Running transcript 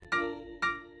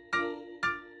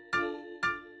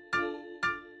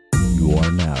You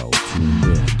are now tuned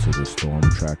in to the Storm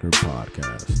Tracker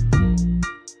Podcast.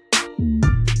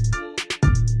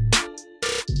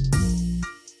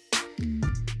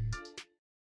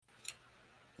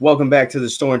 Welcome back to the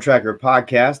Storm Tracker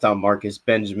Podcast. I'm Marcus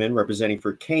Benjamin, representing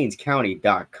for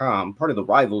CanesCounty.com, part of the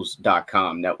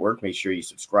Rivals.com network. Make sure you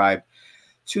subscribe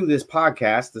to this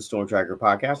podcast, the Storm Tracker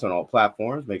Podcast, on all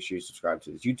platforms. Make sure you subscribe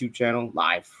to this YouTube channel,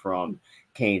 live from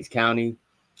Canes County.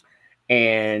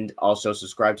 And also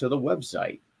subscribe to the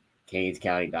website,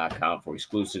 CanesCounty.com, for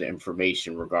exclusive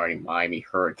information regarding Miami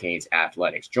Hurricanes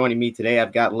athletics. Joining me today,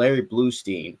 I've got Larry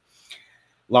Bluestein,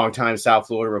 longtime South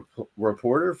Florida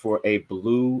reporter for a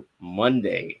Blue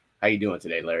Monday. How you doing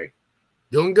today, Larry?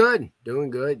 Doing good.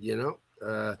 You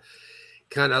know,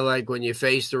 kind of like when you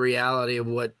face the reality of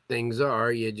what things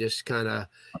are, you just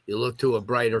you look to a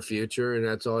brighter future, and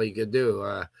that's all you could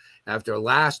do. After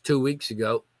last 2 weeks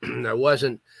ago,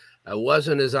 I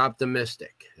wasn't as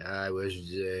optimistic. I was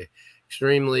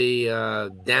extremely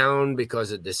down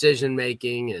because of decision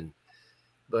making,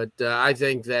 but I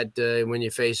think that when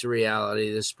you face the reality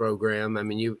of this program, I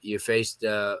mean, you faced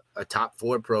a top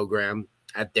four program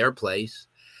at their place,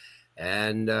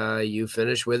 and you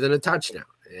finished within a touchdown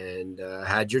and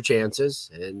had your chances.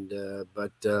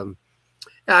 But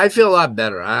I feel a lot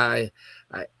better. I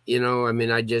know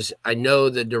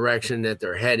the direction that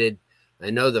they're headed. I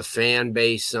know the fan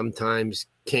base sometimes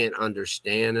can't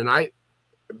understand, and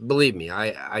believe me,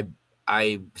 I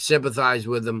sympathize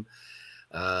with them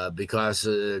because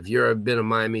if you've been a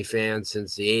Miami fan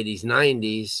since the 80s,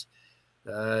 90s,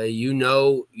 you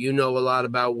know a lot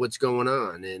about what's going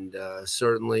on, and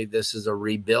certainly this is a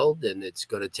rebuild, and it's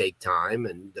going to take time,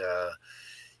 and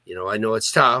I know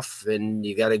it's tough, and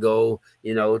you got to go,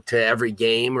 to every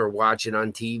game or watch it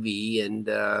on TV,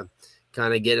 and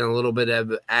kind of get in a little bit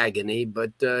of agony.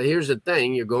 But here's the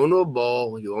thing: you're going to a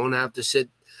bowl. You won't have to sit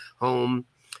home,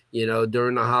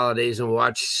 during the holidays and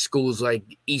watch schools like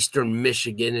Eastern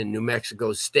Michigan and New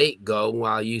Mexico State go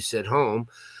while you sit home.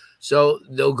 So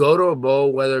they'll go to a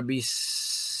bowl, whether it be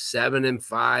 7-5,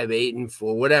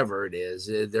 8-4, whatever it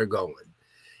is, they're going.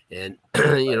 And,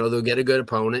 they'll get a good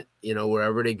opponent,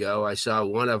 wherever they go. I saw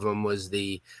one of them was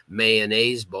the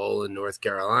Mayonnaise Bowl in North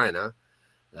Carolina,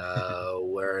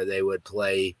 where they would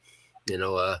play,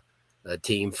 a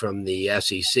team from the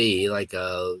SEC, like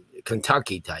a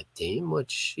Kentucky type team,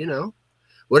 which,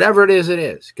 whatever it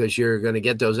is, because you're going to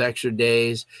get those extra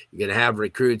days. You're going to have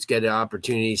recruits get an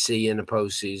opportunity to see you in the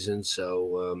postseason.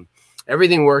 So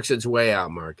everything works its way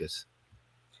out, Marcus.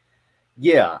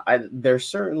 Yeah, there's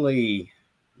certainly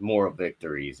more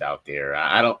victories out there.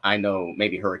 I know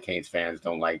maybe Hurricanes fans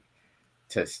don't like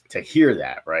to hear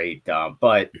that, right?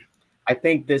 But I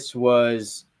think this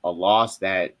was a loss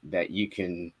that you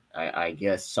can, I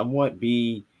guess, somewhat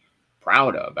be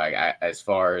proud of, as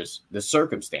far as the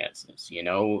circumstances.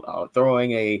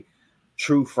 Throwing a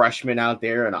true freshman out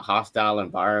there in a hostile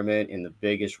environment in the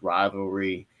biggest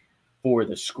rivalry for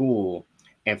the school,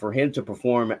 and for him to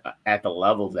perform at the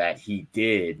level that he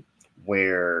did,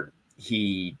 where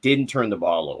he didn't turn the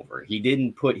ball over, he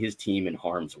didn't put his team in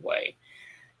harm's way,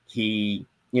 he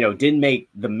didn't make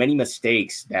the many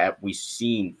mistakes that we've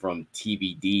seen from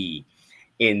TBD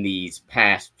in these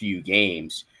past few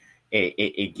games.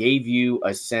 It gave you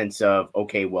a sense of,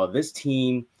 okay, well, this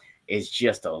team is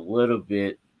just a little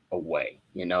bit away.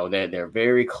 They're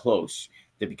very close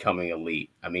to becoming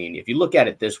elite. I mean, if you look at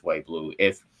it this way, Blue,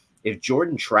 if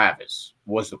Jordan Travis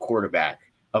was the quarterback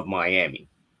of Miami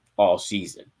all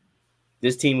season,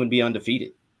 this team would be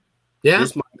undefeated. Yeah,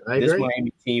 this agree.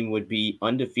 Miami team would be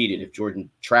undefeated if Jordan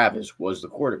Travis was the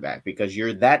quarterback, because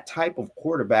you're that type of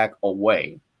quarterback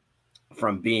away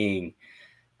from being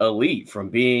elite, from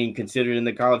being considered in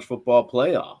the college football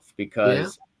playoff.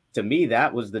 Because to me,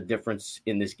 that was the difference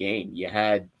in this game. You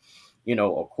had,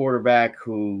 a quarterback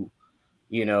who,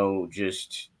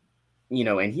 just,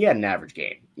 and he had an average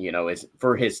game, is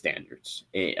for his standards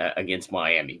against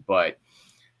Miami. But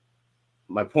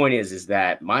my point is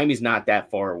that Miami's not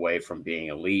that far away from being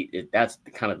elite. That's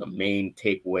kind of the main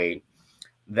takeaway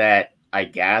that I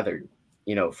gathered,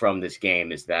 from this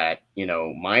game, is that,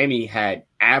 Miami had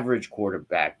average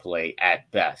quarterback play at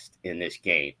best in this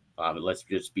game. Let's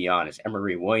just be honest.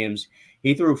 Emory Williams,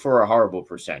 he threw for a horrible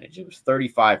percentage. It was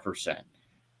 35%,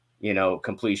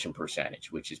 completion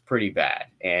percentage, which is pretty bad.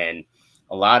 And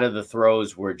a lot of the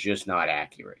throws were just not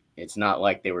accurate. It's not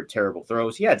like they were terrible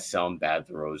throws. He had some bad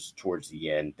throws towards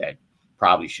the end that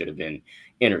probably should have been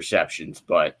interceptions.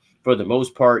 But for the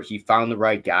most part, he found the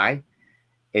right guy.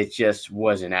 It just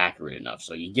wasn't accurate enough.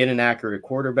 So you get an accurate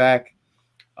quarterback,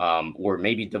 or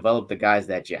maybe develop the guys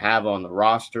that you have on the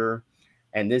roster,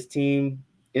 and this team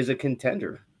is a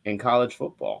contender in college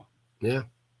football. Yeah.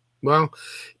 Well,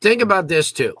 think about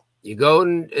this too. You go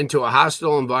into a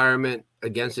hostile environment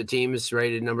against a team that's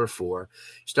rated number 4.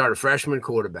 Start a freshman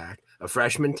quarterback, a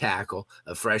freshman tackle,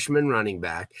 a freshman running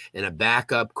back, and a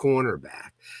backup cornerback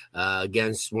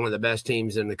against one of the best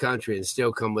teams in the country and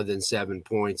still come within 7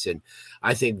 points. And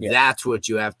I think that's what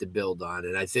you have to build on.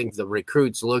 And I think the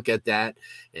recruits look at that,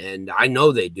 and I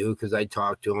know they do because I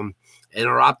talk to them, and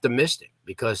are optimistic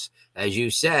because, as you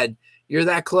said, you're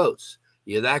that close.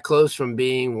 You're that close from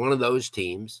being one of those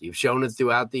teams. You've shown it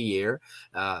throughout the year.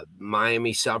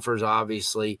 Miami suffers,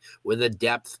 obviously, with a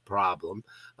depth problem,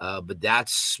 but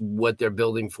that's what they're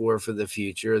building for the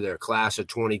future. Their class of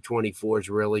 2024 is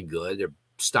really good. They're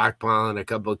stockpiling a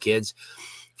couple of kids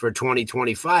for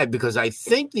 2025 because I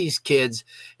think these kids,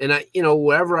 and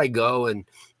wherever I go and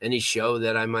any show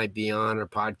that I might be on or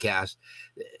podcast,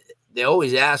 they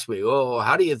always ask me, "Oh,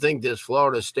 how do you think this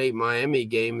Florida State Miami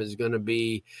game is going to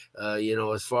be,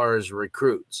 as far as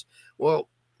recruits?" Well,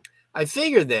 I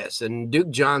figure this, and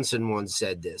Duke Johnson once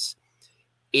said this: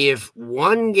 if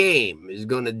one game is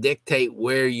going to dictate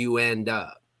where you end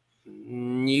up,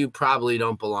 you probably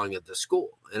don't belong at the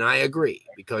school. And I agree,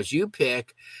 because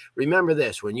remember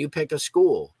this, when you pick a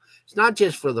school, it's not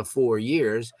just for the 4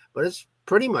 years, but it's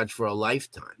pretty much for a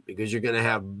lifetime, because you're going to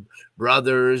have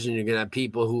brothers and you're going to have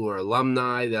people who are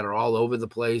alumni that are all over the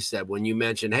place that when you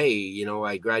mention, hey,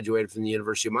 I graduated from the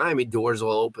University of Miami, doors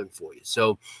will open for you.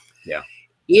 So yeah,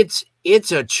 it's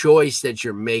a choice that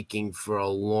you're making for a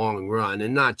long run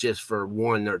and not just for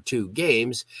 1 or 2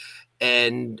 games.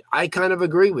 And I kind of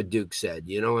agree with Duke said,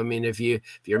 if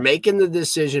you're making the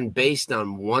decision based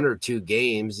on 1 or 2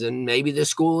 games, then maybe the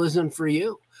school isn't for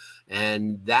you.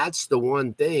 And that's the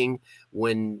one thing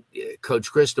when Coach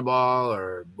Cristobal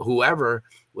or whoever,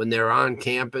 when they're on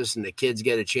campus and the kids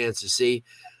get a chance to see,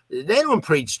 they don't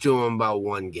preach to them about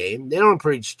 1 game. They don't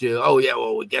preach to,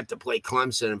 we get to play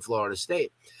Clemson and Florida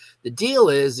State. The deal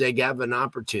is they have an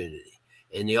opportunity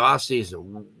in the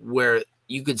offseason where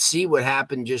you could see what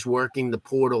happened just working the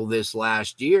portal this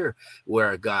last year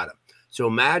where it got them. So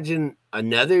imagine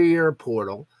another year of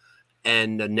portal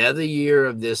and another year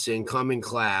of this incoming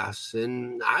class.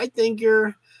 And I think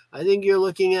you're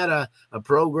looking at a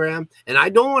program, and I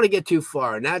don't want to get too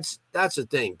far. And that's the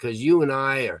thing, because you and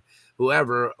I or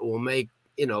whoever will make,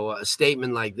 a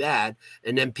statement like that,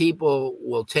 and then people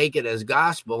will take it as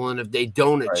gospel. And if they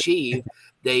don't achieve,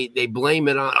 they blame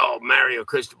it on, Mario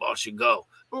Cristobal should go.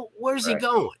 Well, where's he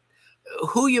going?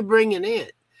 Who you bringing in?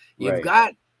 You've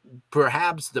got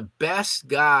perhaps the best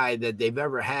guy that they've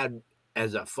ever had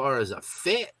as far as a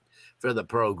fit for the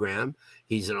program.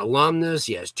 He's an alumnus.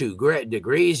 He has 2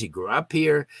 degrees. He grew up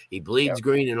here. He bleeds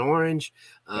green and orange.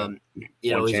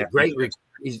 He's a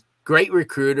great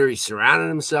recruiter. He surrounded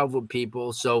himself with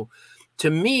people. So to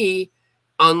me,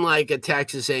 unlike a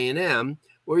Texas A&M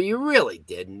where you really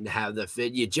didn't have the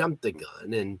fit, you jumped the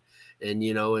gun and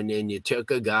then you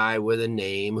took a guy with a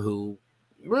name who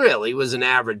really was an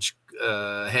average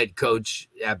head coach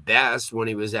at best when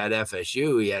he was at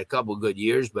FSU. He had a couple good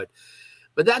years, but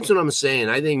that's what I'm saying.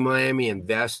 I think Miami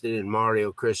invested in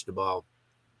Mario Cristobal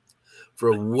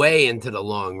for way into the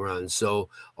long run. So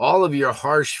all of your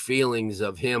harsh feelings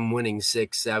of him winning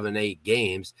 6, 7, 8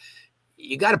 games,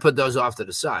 you got to put those off to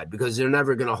the side because they're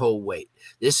never going to hold weight.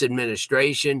 This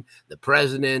administration, the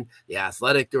president, the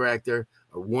athletic director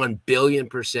are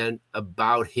 1,000,000,000%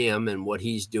 about him and what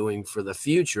he's doing for the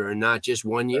future and not just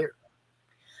 1 year.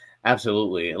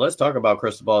 Absolutely. Let's talk about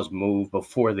Cristobal's move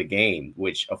before the game,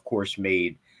 which of course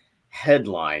made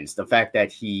headlines. The fact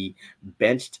that he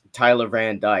benched Tyler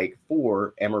Van Dyke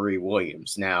for Emory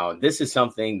Williams. Now, this is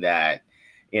something that,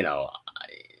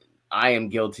 I am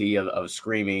guilty of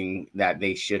screaming that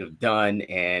they should have done.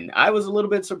 And I was a little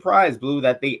bit surprised, Blue,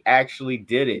 that they actually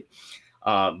did it.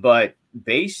 But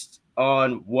based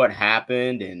on what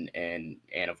happened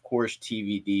and of course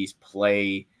TVD's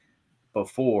play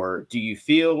before, do you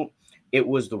feel it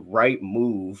was the right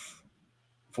move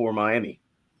for Miami?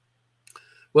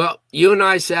 Well, you and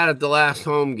I sat at the last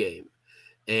home game,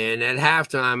 and at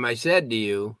halftime I said to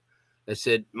you,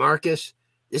 Marcus,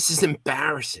 this is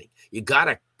embarrassing. You got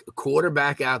a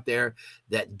quarterback out there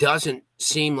that doesn't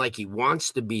seem like he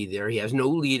wants to be there. He has no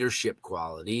leadership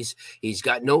qualities. He's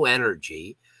got no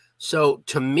energy. So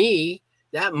to me,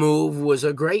 that move was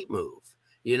a great move,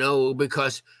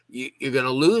 because you're going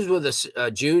to lose with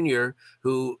a junior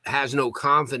who has no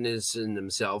confidence in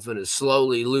himself and is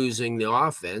slowly losing the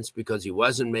offense because he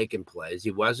wasn't making plays.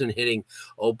 He wasn't hitting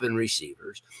open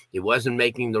receivers. He wasn't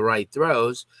making the right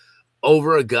throws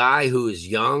over a guy who is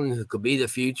young, who could be the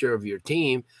future of your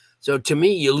team. So to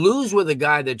me, you lose with a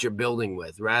guy that you're building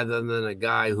with rather than a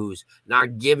guy who's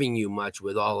not giving you much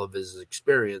with all of his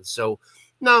experience. So,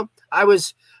 no, I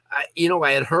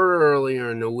had heard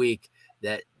earlier in the week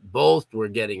that both were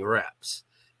getting reps.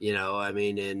 I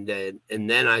mean, and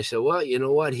then I said, well, you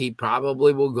know what? He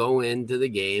probably will go into the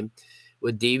game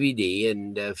with DVD,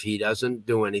 and if he doesn't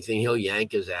do anything, he'll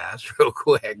yank his ass real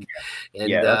quick.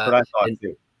 And that's what I thought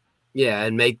too. Yeah,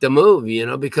 and make the move,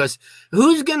 because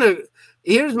who's going to –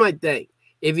 here's my thing.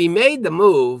 If he made the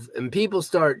move and people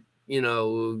start,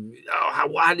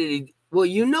 why did he – well,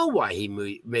 you know why he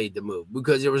made the move,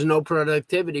 because there was no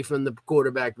productivity from the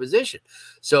quarterback position.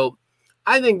 So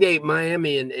I think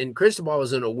Miami and Cristobal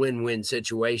was in a win-win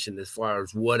situation as far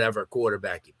as whatever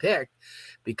quarterback he picked,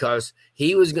 because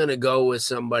he was going to go with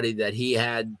somebody that he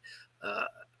had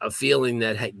a feeling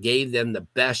that gave them the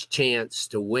best chance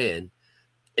to win.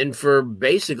 And for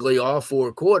basically all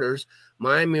 4 quarters,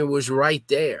 Miami was right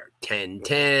there,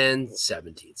 10-10,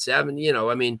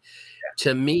 17-7.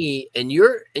 To me, and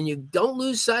you don't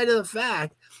lose sight of the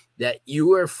fact that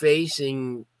you are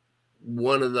facing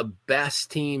one of the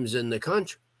best teams in the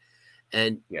country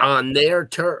and on their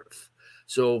turf.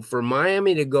 So for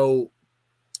Miami to go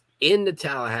into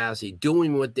Tallahassee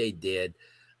doing what they did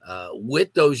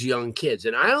with those young kids,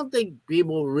 and I don't think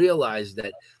people realize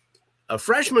that a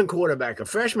freshman quarterback, a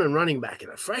freshman running back,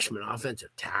 and a freshman offensive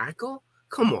tackle?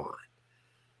 Come on.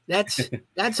 That's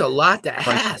a lot to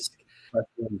ask.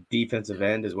 Defensive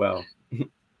end as well.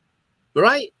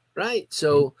 Right.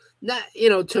 So,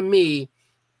 to me,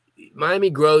 Miami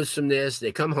grows from this.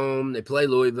 They come home. They play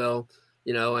Louisville.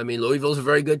 Louisville's a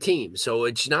very good team. So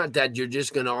it's not that you're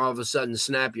just going to all of a sudden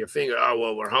snap your finger. Oh,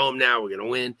 well, we're home now. We're going to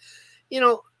win.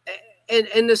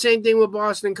 And the same thing with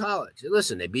Boston College.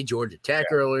 Listen, they beat Georgia Tech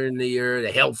earlier in the year.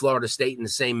 They held Florida State in the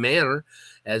same manner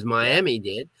as Miami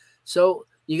did. So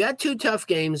you got 2 tough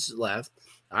games left.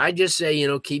 I just say,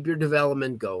 keep your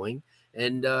development going.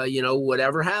 And,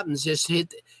 whatever happens, just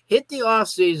hit the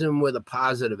offseason with a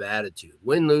positive attitude.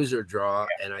 Win, lose, or draw.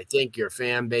 And I think your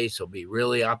fan base will be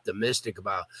really optimistic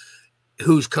about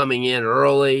who's coming in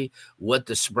early, what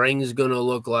the spring is going to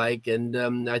look like. And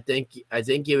I think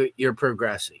you're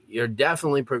progressing. You're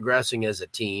definitely progressing as a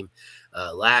team.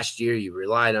 Last year, you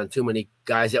relied on too many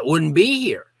guys that wouldn't be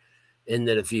here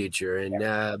into the future.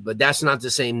 And but that's not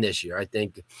the same this year. I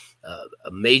think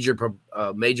a major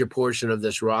portion of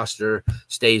this roster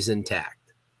stays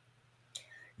intact.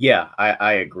 Yeah,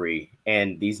 I agree.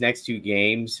 And these next 2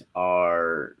 games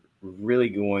are really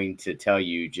going to tell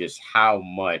you just how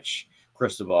much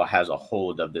Cristobal has a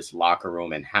hold of this locker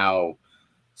room and how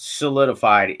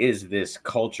solidified is this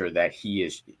culture that he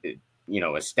is,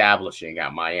 establishing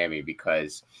at Miami.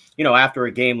 Because, after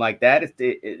a game like that,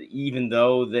 even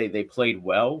though they played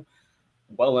well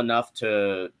enough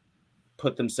to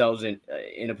put themselves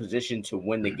in a position to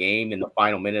win the game in the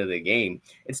final minute of the game,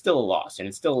 it's still a loss, and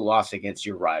it's still a loss against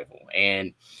your rival.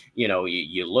 And,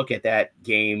 you look at that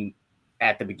game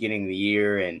at the beginning of the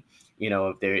year, and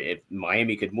if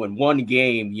Miami could win one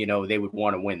game, they would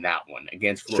want to win that one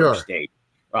against Florida State,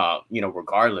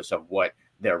 regardless of what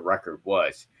their record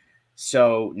was.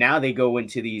 So now they go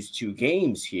into these 2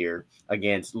 games here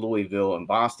against Louisville and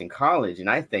Boston College. And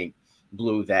I think,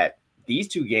 Blue, that these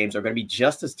 2 games are going to be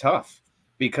just as tough,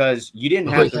 because you didn't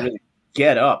have to really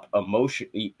get up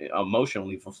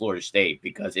emotionally for Florida State,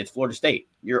 because it's Florida State.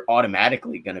 You're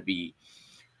automatically going to be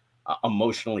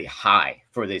emotionally high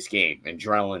for this game.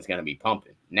 Adrenaline's going to be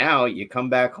pumping. Now you come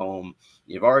back home,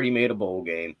 you've already made a bowl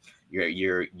game.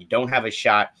 You don't have a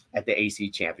shot at the AC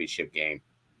championship game.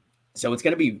 So it's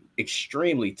going to be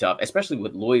extremely tough, especially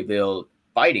with Louisville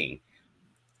fighting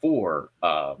for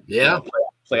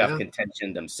playoff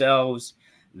contention themselves.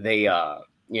 They are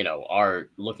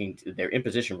looking to, they're in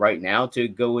position right now to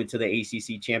go into the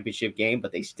ACC championship game,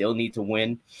 but they still need to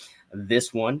win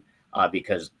this one.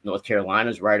 Because North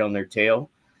Carolina's right on their tail.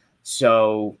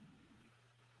 So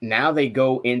now they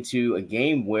go into a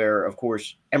game where, of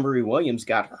course, Emory Williams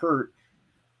got hurt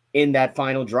in that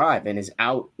final drive and is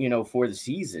out, for the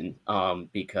season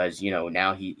because,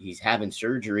 now he's having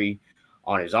surgery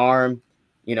on his arm.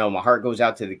 My heart goes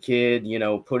out to the kid,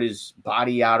 put his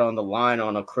body out on the line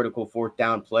on a critical 4th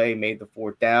down play, made the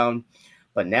 4th down.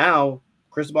 But now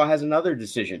Cristobal has another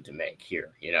decision to make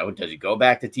here. Does he go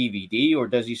back to TVD or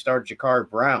does he start Jakari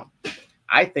Brown?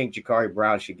 I think Jakari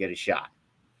Brown should get a shot.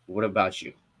 What about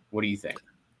you? What do you think?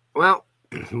 Well,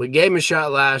 we gave him a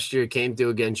shot last year, came through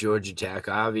against Georgia Tech.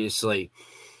 Obviously,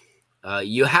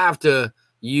 you have to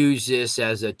use this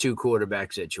as a 2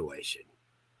 quarterback situation.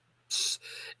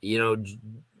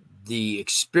 The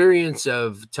experience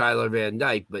of Tyler Van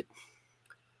Dyke, but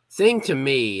thing to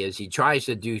me is he tries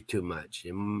to do too much.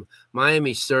 And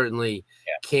Miami certainly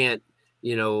can't,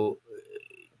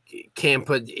 can't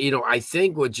put, I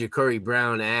think what Ja'Cory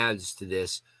Brown adds to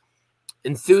this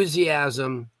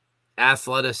enthusiasm,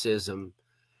 athleticism,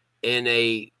 and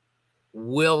a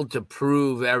will to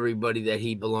prove everybody that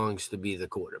he belongs to be the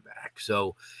quarterback.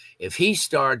 So if he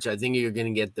starts, I think you're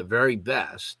going to get the very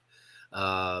best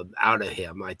out of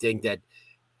him. I think that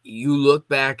you look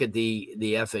back at the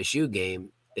FSU game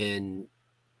and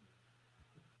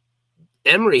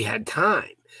Emory had time.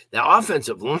 The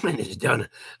offensive line has done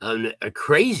a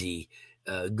crazy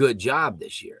good job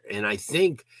this year. And I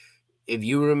think if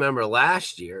you remember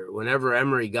last year, whenever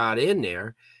Emory got in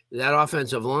there, that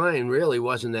offensive line really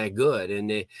wasn't that good, and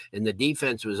the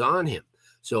defense was on him.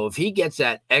 So if he gets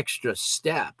that extra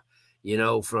step,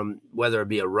 from whether it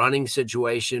be a running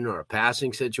situation or a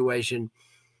passing situation,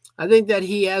 I think that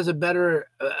he has a better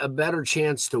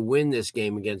chance to win this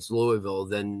game against Louisville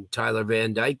than Tyler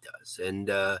Van Dyke does. And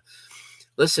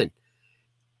listen,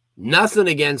 nothing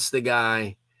against the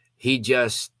guy. He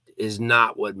just is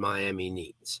not what Miami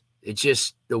needs. It's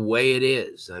just the way it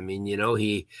is. I mean,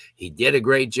 he did a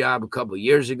great job a couple of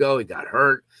years ago. He got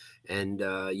hurt, and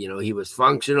he was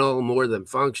functional, more than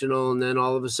functional, and then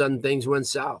all of a sudden things went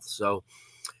south. So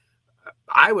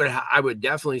I would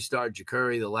definitely start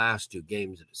Ja'Cory the last 2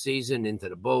 games of the season into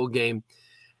the bowl game.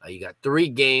 You got 3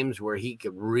 games where he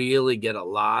could really get a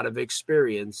lot of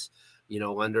experience,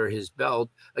 under his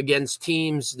belt against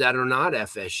teams that are not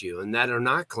FSU and that are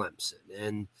not Clemson.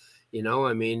 And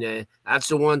that's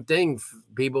the one thing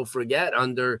people forget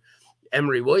under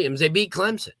Emory Williams. They beat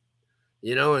Clemson,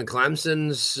 and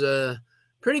Clemson's a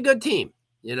pretty good team,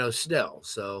 still.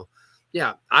 So,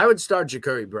 yeah, I would start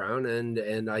Ja'Cory Brown,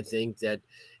 and I think that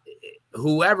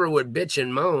whoever would bitch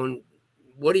and moan,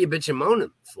 what are you bitch and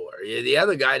moaning for? The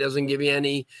other guy doesn't give you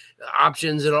any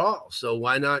options at all. So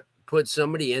why not put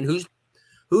somebody in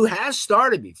who has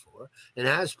started before and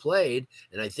has played,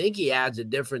 and I think he adds a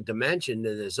different dimension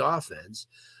to this offense,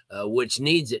 which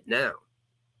needs it now.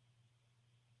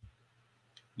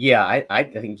 Yeah, I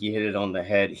think you hit it on the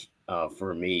head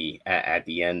for me at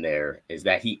the end there, is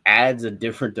that he adds a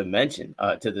different dimension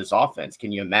to this offense.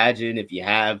 Can you imagine if you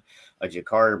have a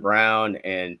Ja'Cory Brown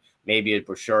and maybe a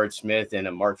Brashard Smith and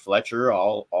a Mark Fletcher,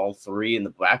 all 3 in the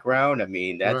background? I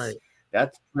mean,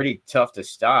 that's pretty tough to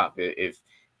stop if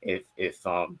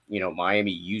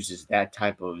Miami uses that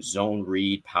type of zone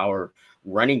read power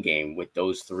running game with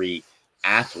those 3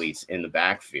 athletes in the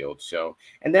backfield. So,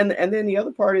 and then the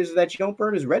other part is that you don't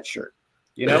burn his red shirt.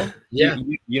 Yeah.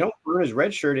 You don't burn his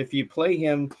red shirt if you play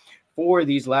him for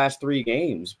these last 3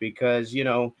 games, because he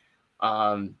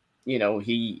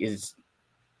is.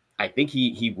 I think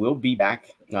he will be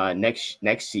back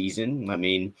next season. I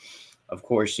mean, of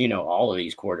course, all of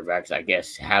these quarterbacks, I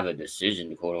guess, have a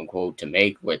decision, quote unquote, to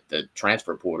make with the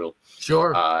transfer portal.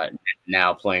 Sure.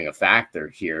 Now playing a factor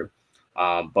here.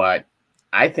 But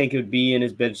I think it would be in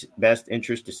his best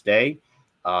interest to stay,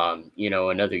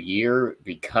 another year,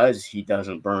 because he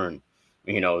doesn't burn,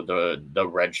 the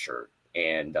red shirt.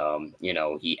 And,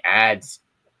 he adds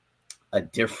a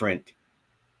different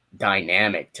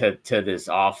dynamic to this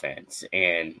offense.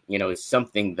 And, it's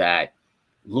something that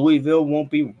Louisville won't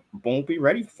be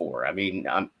ready for. I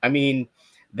mean,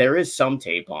 there is some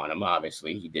tape on him.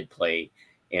 Obviously, he did play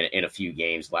in a few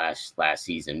games last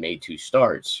season, made 2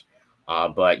 starts,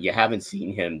 but you haven't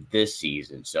seen him this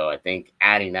season. So I think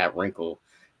adding that wrinkle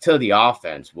to the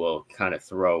offense will kind of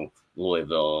throw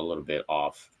Louisville a little bit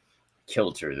off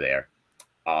kilter there.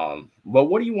 But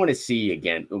what do you want to see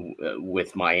again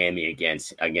with Miami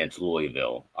against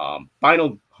Louisville?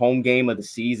 Final home game of the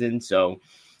season, so.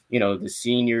 The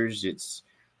seniors, it's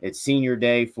senior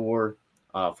day for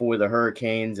the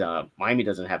Hurricanes. Miami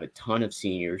doesn't have a ton of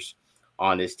seniors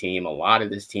on this team. A lot of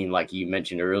this team, like you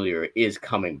mentioned earlier, is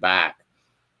coming back.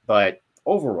 But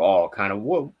overall, kind of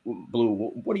what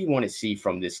do you want to see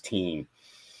from this team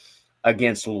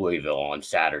against Louisville on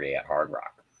Saturday at Hard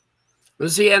Rock?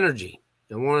 Let's see energy.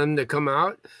 I want them to come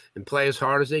out and play as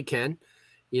hard as they can.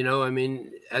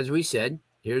 As we said,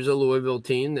 here's a Louisville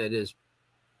team that is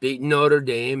beating Notre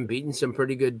Dame, beating some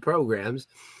pretty good programs,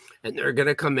 and they're going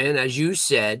to come in, as you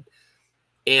said,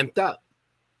 amped up.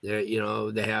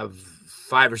 They have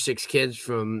 5 or 6 kids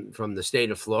from the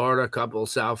state of Florida, a couple of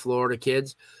South Florida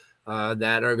kids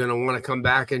that are going to want to come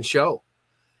back and show,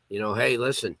 hey,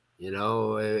 listen,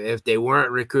 if they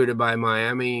weren't recruited by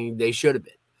Miami, they should have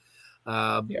been.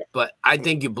 But I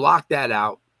think you block that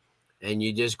out and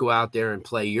you just go out there and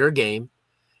play your game,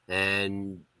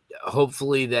 and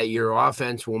hopefully that your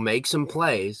offense will make some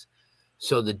plays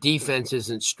so the defense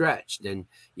isn't stretched. And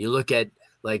you look at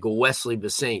like Wesley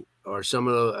Bassint, or some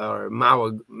of the, or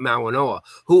Mawanoa,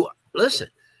 who, listen,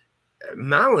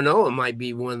 Mawanoa might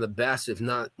be one of the best, if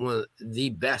not one of the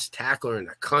best tackler in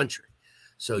the country.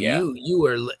 So Yeah.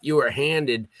 you were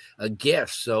handed a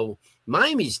gift. So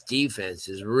Miami's defense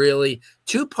is really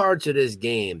two parts of this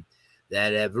game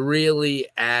that have really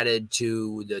added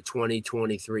to the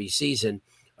 2023 season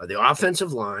are the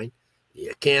offensive line.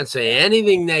 You can't say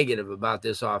anything negative about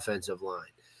this offensive line.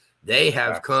 They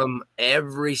have come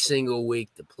every single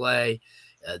week to play.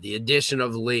 The addition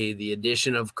of Lee, the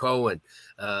addition of Cohen,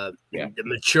 the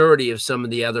maturity of some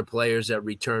of the other players that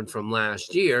returned from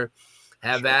last year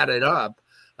have added up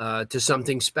to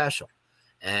something special.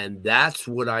 And that's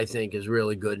what I think is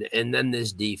really good. And then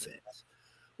this defense.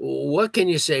 What can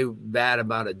you say bad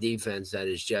about a defense that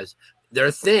is just, they're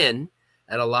thin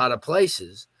at a lot of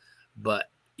places,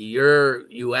 but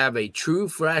you have a true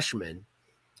freshman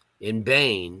in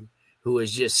Bain who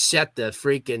has just set the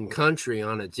freaking country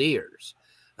on its ears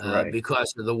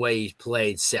because of the way he's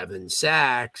played 7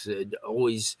 sacks,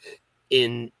 always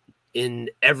in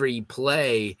every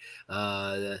play,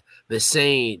 the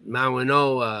Saint,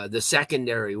 Mawanoa, the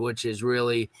secondary, which has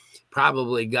really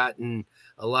probably gotten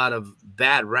a lot of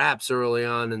bad raps early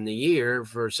on in the year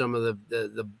for some of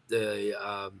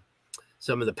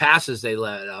some of the passes they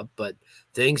let up, but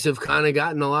things have kind of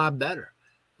gotten a lot better.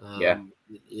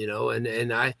 You know,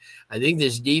 and I think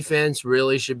this defense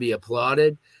really should be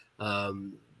applauded.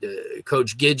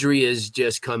 Coach Guidry has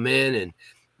just come in and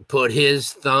put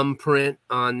his thumbprint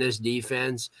on this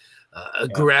defense.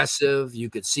 Aggressive. You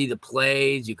could see the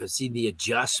plays. You could see the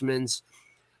adjustments.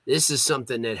 This is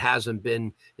something that hasn't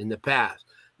been in the past.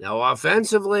 Now,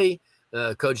 offensively,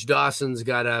 Coach Dawson's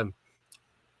got to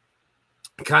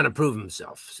kind of prove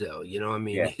himself. So, you know, I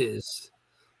mean, his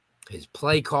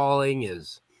play calling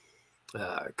is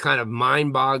kind of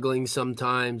mind-boggling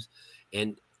sometimes.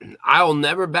 And I'll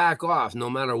never back off, no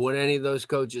matter what any of those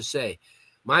coaches say.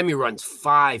 Miami runs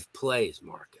 5 plays,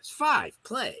 Marcus. 5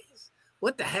 plays.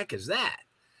 What the heck is that?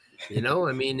 You know,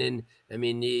 I mean,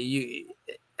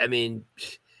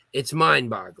 it's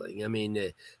mind-boggling. I mean,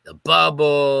 the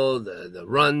bubble, the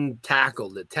run tackle,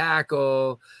 the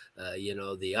tackle, you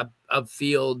know, the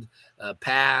upfield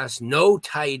pass, no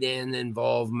tight end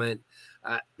involvement.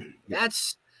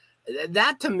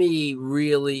 That to me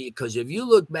really, because if you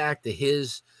look back to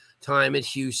his time at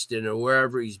Houston or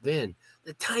wherever he's been,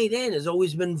 the tight end has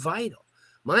always been vital.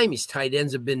 Miami's tight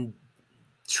ends have been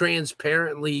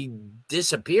transparently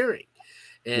disappearing.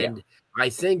 And I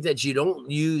think that you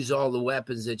don't use all the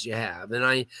weapons that you have. And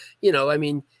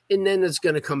and then it's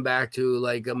going to come back to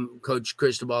like Coach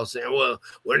Cristobal saying, well,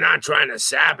 we're not trying to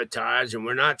sabotage and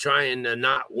we're not trying to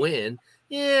not win.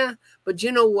 Yeah, but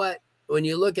you know what? When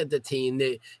you look at the team,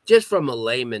 just from a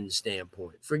layman's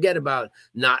standpoint, forget about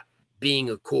not being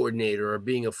a coordinator or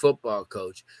being a football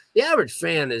coach. The average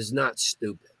fan is not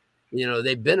stupid. You know,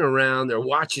 they've been around. They're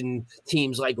watching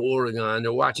teams like Oregon.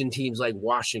 They're watching teams like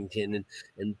Washington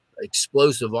and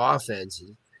explosive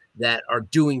offenses that are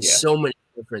doing so many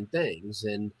different things.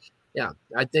 And, yeah,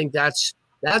 I think that's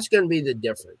going to be the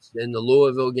difference in the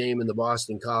Louisville game and the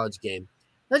Boston College game.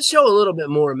 Let's show a little bit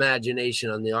more imagination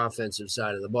on the offensive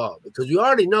side of the ball because we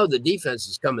already know the defense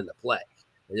is coming to play.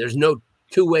 And there's no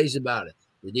two ways about it.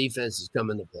 The defense is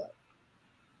coming to play.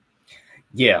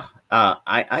 Yeah,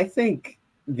 I think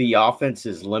the offense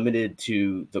is limited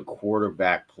to the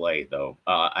quarterback play, though.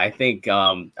 I think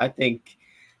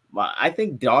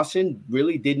Dawson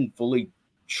really didn't fully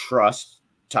trust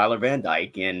Tyler Van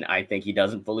Dyke, and I think he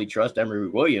doesn't fully trust Emory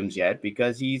Williams yet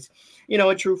because he's, you know,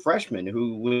 a true freshman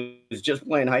who was just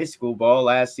playing high school ball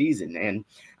last season. And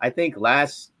I think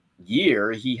last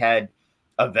year he had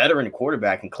a veteran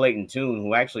quarterback in Clayton Tune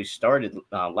who actually started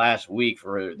last week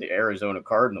for the Arizona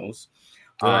Cardinals.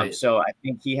 Right. So I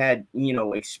think he had, you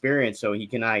know, experience so he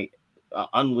can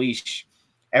unleash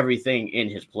everything in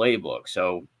his playbook.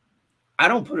 So I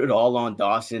don't put it all on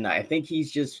Dawson. I think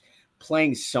he's just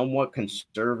playing somewhat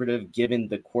conservative given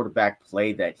the quarterback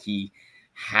play that he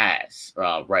has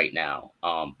right now.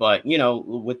 But, you know,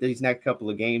 with these next couple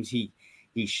of games, he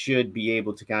should be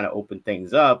able to kind of open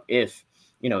things up if,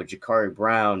 you know, Jakari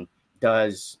Brown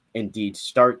does indeed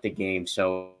start the game.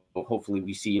 So hopefully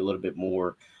we see a little bit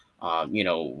more, you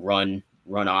know, run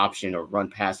option or run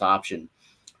pass option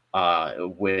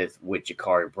with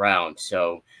Jakari Brown.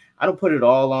 So I don't put it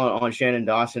all on Shannon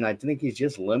Dawson. I think he's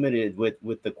just limited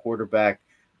with the quarterback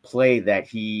play that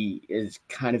he is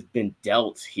kind of been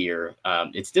dealt here.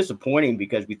 It's disappointing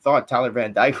because we thought Tyler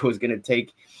Van Dyke was going to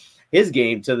take his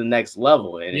game to the next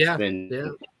level, and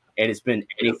it's been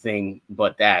anything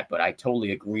but that. But I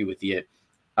totally agree with you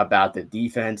about the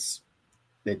defense.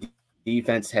 The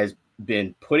defense has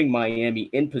been putting Miami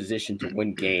in position to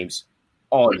win games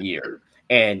all year.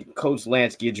 And Coach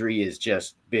Lance Guidry has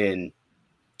just been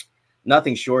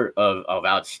nothing short of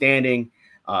outstanding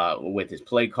with his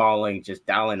play calling, just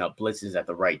dialing up blitzes at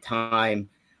the right time,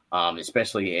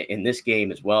 especially in this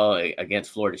game as well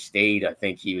against Florida State. I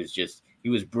think he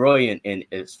was brilliant in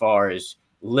as far as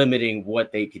limiting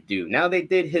what they could do. Now they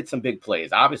did hit some big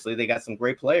plays. Obviously, they got some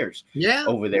great players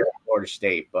over there at Florida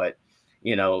State, but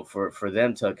for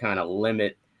them to kind of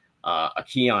limit a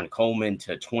Keon Coleman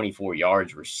to 24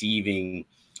 yards receiving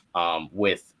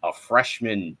with a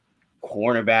freshman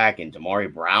cornerback and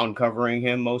Damari Brown covering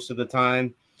him most of the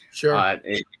time,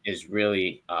 it is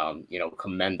really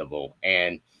commendable.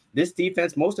 And this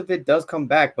defense, most of it does come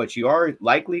back, but you are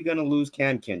likely going to lose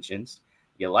Cam Kinchins.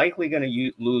 You're likely going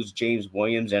to lose James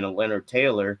Williams and a Leonard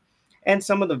Taylor, and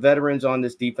some of the veterans on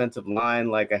this defensive line,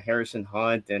 like a Harrison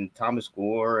Hunt and Thomas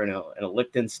Gore and a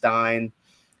Lichtenstein,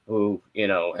 who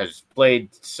has played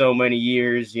so many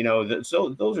years. So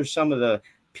those are some of the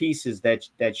pieces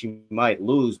that you might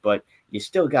lose, but you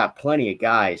still got plenty of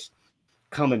guys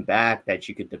coming back that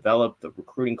you could develop. The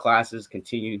recruiting classes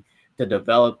continue to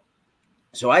develop.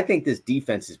 So I think this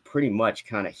defense is pretty much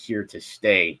kind of here to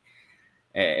stay,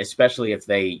 especially if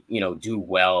they, do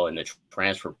well in the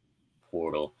transfer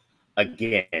portal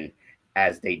again,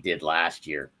 as they did last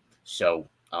year. So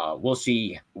we'll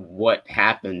see what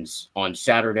happens on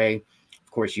Saturday.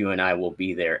 Of course, you and I will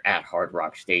be there at Hard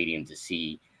Rock Stadium to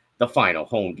see the final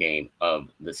home game of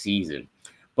the season.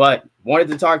 But wanted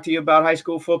to talk to you about high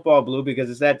school football, Blue, because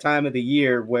it's that time of the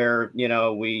year where,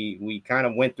 we kind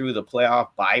of went through the playoff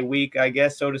bye week, I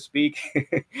guess, so to speak.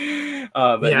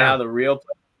 Now the real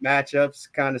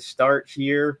matchups kind of start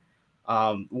here.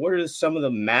 What are some of the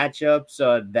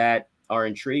matchups that are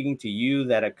intriguing to you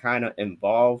that kind of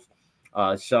involve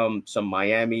some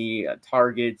Miami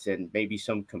targets and maybe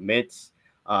some commits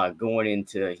going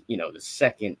into, the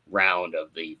second round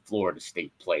of the Florida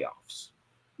State playoffs?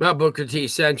 Well, Booker T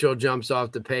Central jumps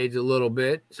off the page a little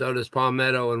bit. So does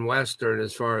Palmetto and Western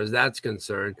as far as that's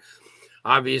concerned.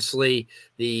 Obviously,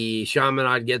 the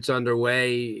Chaminade gets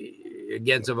underway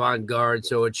against Avant-Garde,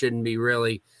 so it shouldn't be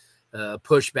really a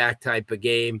pushback type of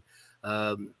game.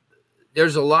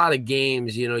 There's a lot of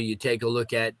games, you take a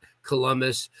look at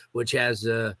Columbus, which has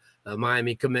a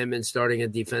Miami commitment starting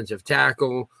at defensive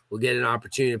tackle. We'll get an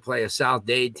opportunity to play a South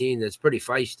Dade team that's pretty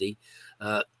feisty,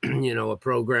 a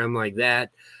program like that.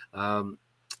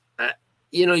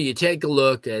 You take a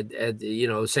look at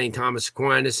St. Thomas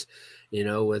Aquinas,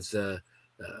 with a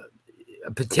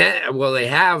potential. Well, they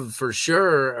have for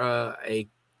sure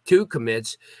two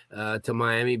commits to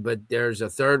Miami, but there's a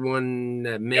third one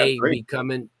that may be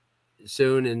coming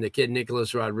soon, and the kid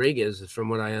Nicholas Rodriguez, from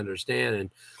what I understand,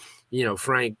 and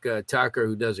Frank Tucker,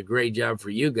 who does a great job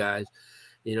for you guys,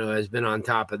 has been on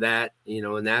top of that,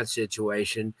 in that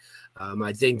situation.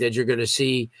 I think that you're going to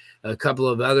see a couple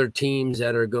of other teams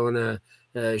that are going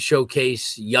to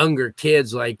showcase younger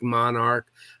kids like Monarch,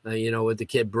 with the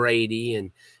kid Brady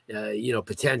and,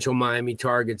 potential Miami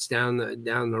targets down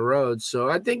the road. So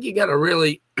I think you got a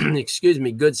really,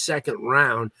 good second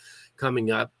round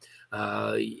coming up.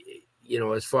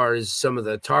 As far as some of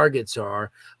the targets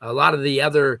are, a lot of the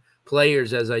other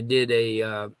players, as I did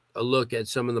a look at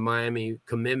some of the Miami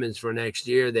commitments for next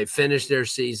year, they finished their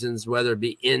seasons, whether it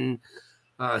be in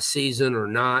season or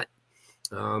not.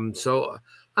 So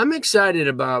I'm excited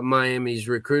about Miami's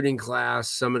recruiting class.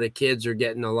 Some of the kids are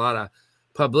getting a lot of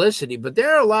publicity, but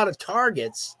there are a lot of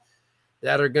targets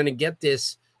that are going to get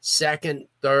this second,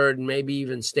 third, maybe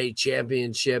even state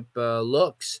championship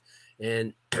looks,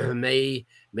 and may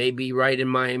be right in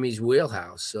Miami's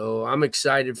wheelhouse. So I'm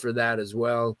excited for that as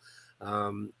well.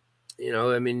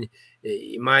 Miami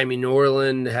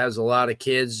Norland has a lot of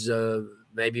kids.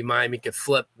 Maybe Miami could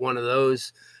flip one of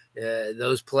those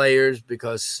players,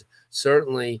 because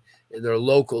certainly they're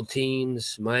local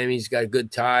teams. Miami's got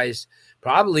good ties,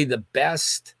 probably the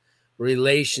best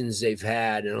relations they've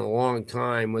had in a long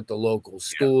time with the local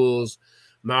schools.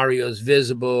 Mario's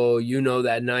visible.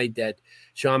 That night that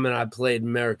Chaminade played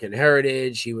American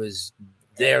Heritage, he was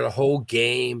there the whole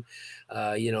game.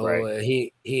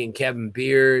 He and Kevin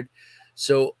Beard.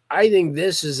 So I think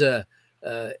this is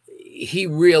he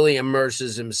really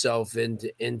immerses himself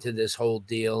into this whole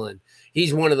deal. And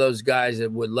he's one of those guys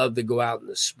that would love to go out in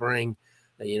the spring.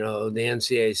 The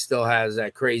NCAA still has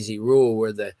that crazy rule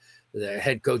where the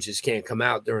head coaches can't come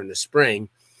out during the spring,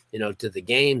 to the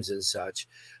games and such.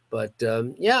 But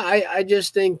I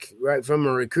just think, right, from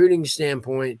a recruiting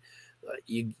standpoint,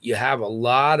 you have a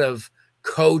lot of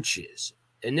coaches,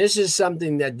 and this is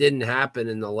something that didn't happen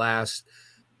in the last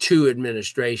two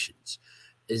administrations.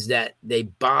 is that they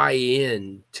buy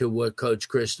in to what Coach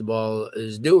Cristobal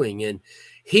is doing. And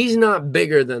he's not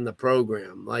bigger than the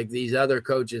program. Like these other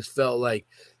coaches felt like,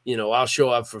 I'll show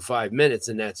up for 5 minutes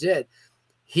and that's it.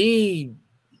 He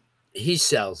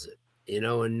sells it,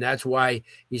 and that's why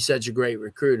he's such a great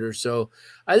recruiter. So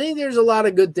I think there's a lot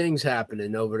of good things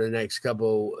happening over the next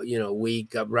couple,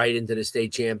 week up right into the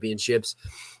state championships,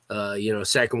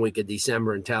 second week of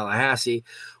December in Tallahassee,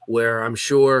 where I'm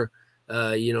sure,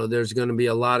 there's going to be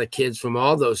a lot of kids from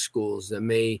all those schools that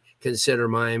may consider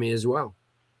Miami as well.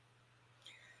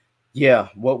 Yeah.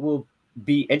 What will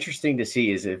be interesting to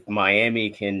see is if Miami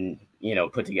can,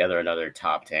 put together another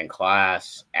top 10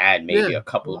 class, add maybe a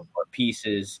couple of more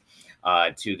pieces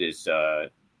to this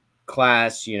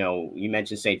class. You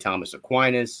mentioned St. Thomas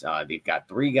Aquinas. They've got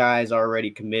 3 guys already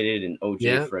committed, and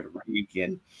OJ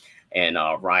Frederick and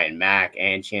Ryan Mack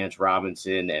and Chance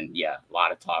Robinson. And a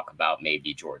lot of talk about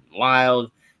maybe Jordan Lyle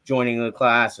joining the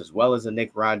class, as well as a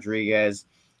Nick Rodriguez.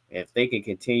 If they can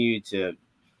continue to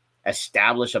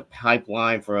establish a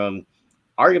pipeline from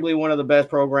arguably one of the best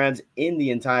programs in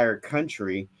the entire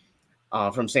country,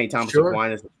 from St. Thomas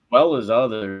Aquinas, as well as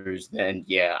others, then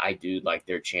I do like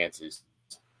their chances.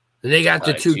 And they got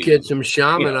the 2 kids from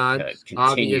Chaminade,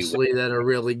 obviously, that are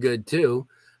really good too.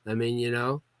 I mean,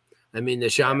 the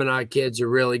Chaminade kids are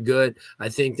really good. I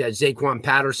think that Zaquan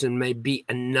Patterson may be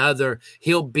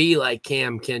he'll be like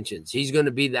Cam Kinchins. He's going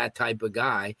to be that type of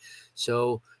guy.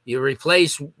 So you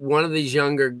replace one of these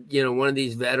younger, one of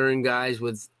these veteran guys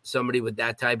with somebody with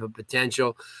that type of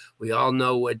potential. We all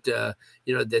know what,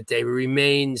 that they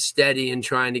remain steady in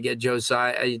trying to get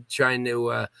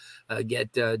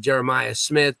Jeremiah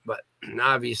Smith, but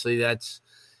obviously that's,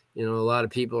 a lot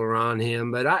of people are on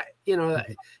him, but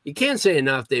you can't say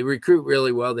enough. They recruit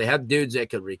really well. They have dudes that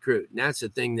could recruit, and that's the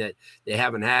thing that they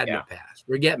haven't had in the past.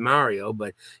 Forget Mario,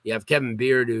 but you have Kevin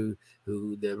Beard, who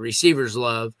the receivers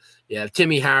love. You have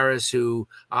Timmy Harris, who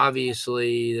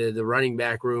obviously the running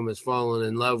back room has fallen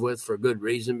in love with for good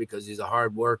reason, because he's a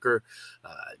hard worker.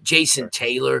 Jason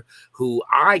Taylor, who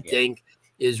I think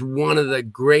is one of the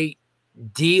great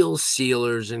deal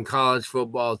sealers in college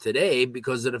football today,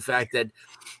 because of the fact that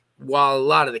while a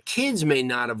lot of the kids may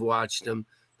not have watched him,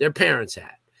 their parents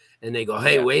had. And they go,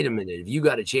 hey, wait a minute, if you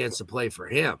got a chance to play for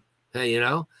him, hey,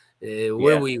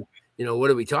 what are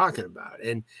we talking about?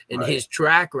 And his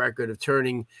track record of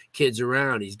turning kids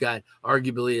around, he's got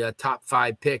arguably a top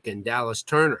 5 pick in Dallas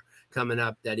Turner coming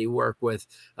up that he worked with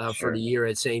for the year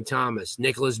at St. Thomas.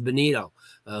 Nicholas Benito,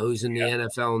 who's in the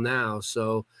NFL now.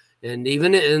 So, and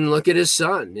look at his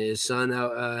son as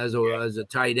a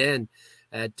tight end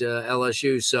at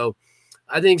LSU. So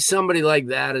I think somebody like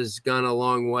that has gone a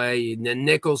long way. And then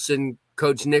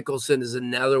Coach Nicholson is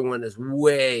another one that's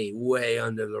way, way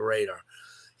under the radar.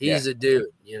 He's a dude,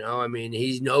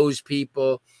 he knows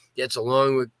people, gets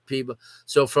along with people.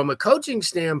 So from a coaching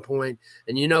standpoint,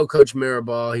 and Coach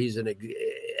Mirabal, he's an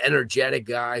energetic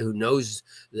guy who knows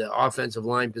the offensive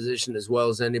line position as well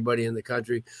as anybody in the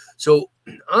country. So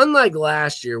unlike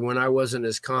last year, when I wasn't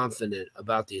as confident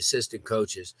about the assistant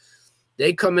coaches,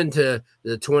 they come into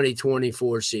the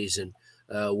 2024 season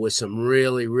with some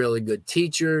really, really good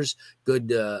teachers,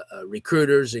 good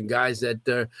recruiters, and guys that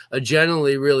are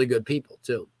generally really good people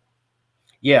too.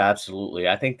 Yeah, absolutely.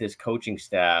 I think this coaching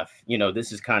staff,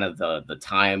 this is kind of the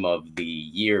time of the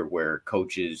year where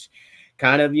coaches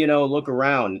kind of, look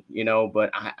around, but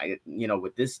I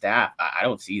with this staff, I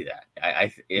don't see that.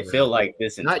 I feel like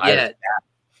this entire staff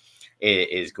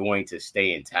is going to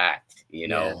stay intact,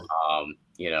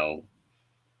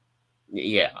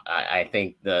 I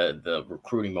think the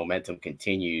recruiting momentum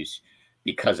continues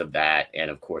because of that. And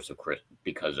of course,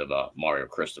 because of Mario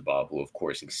Cristobal, who of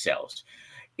course excels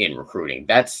in recruiting.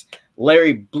 That's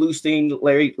Larry Bluestein,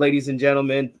 ladies and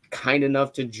gentlemen, kind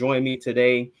enough to join me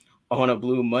today on a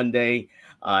Blue Monday.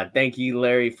 Thank you,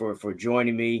 Larry, for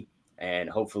joining me, and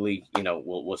hopefully,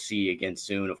 we'll see you again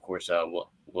soon. Of course,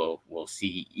 we'll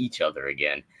see each other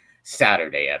again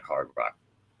Saturday at Hard Rock.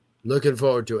 Looking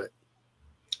forward to it.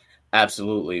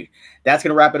 Absolutely. That's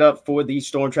going to wrap it up for the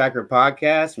Storm Tracker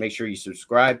podcast. Make sure you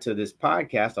subscribe to this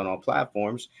podcast on all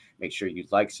platforms. Make sure you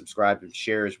like, subscribe, and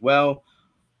share as well.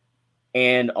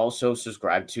 And also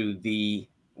subscribe to the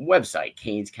website,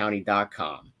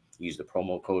 canescounty.com. Use the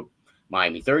promo code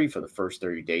Miami30 for the first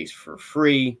 30 days for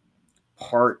free.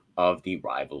 Part of the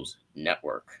Rivals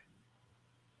Network.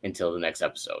 Until the next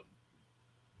episode.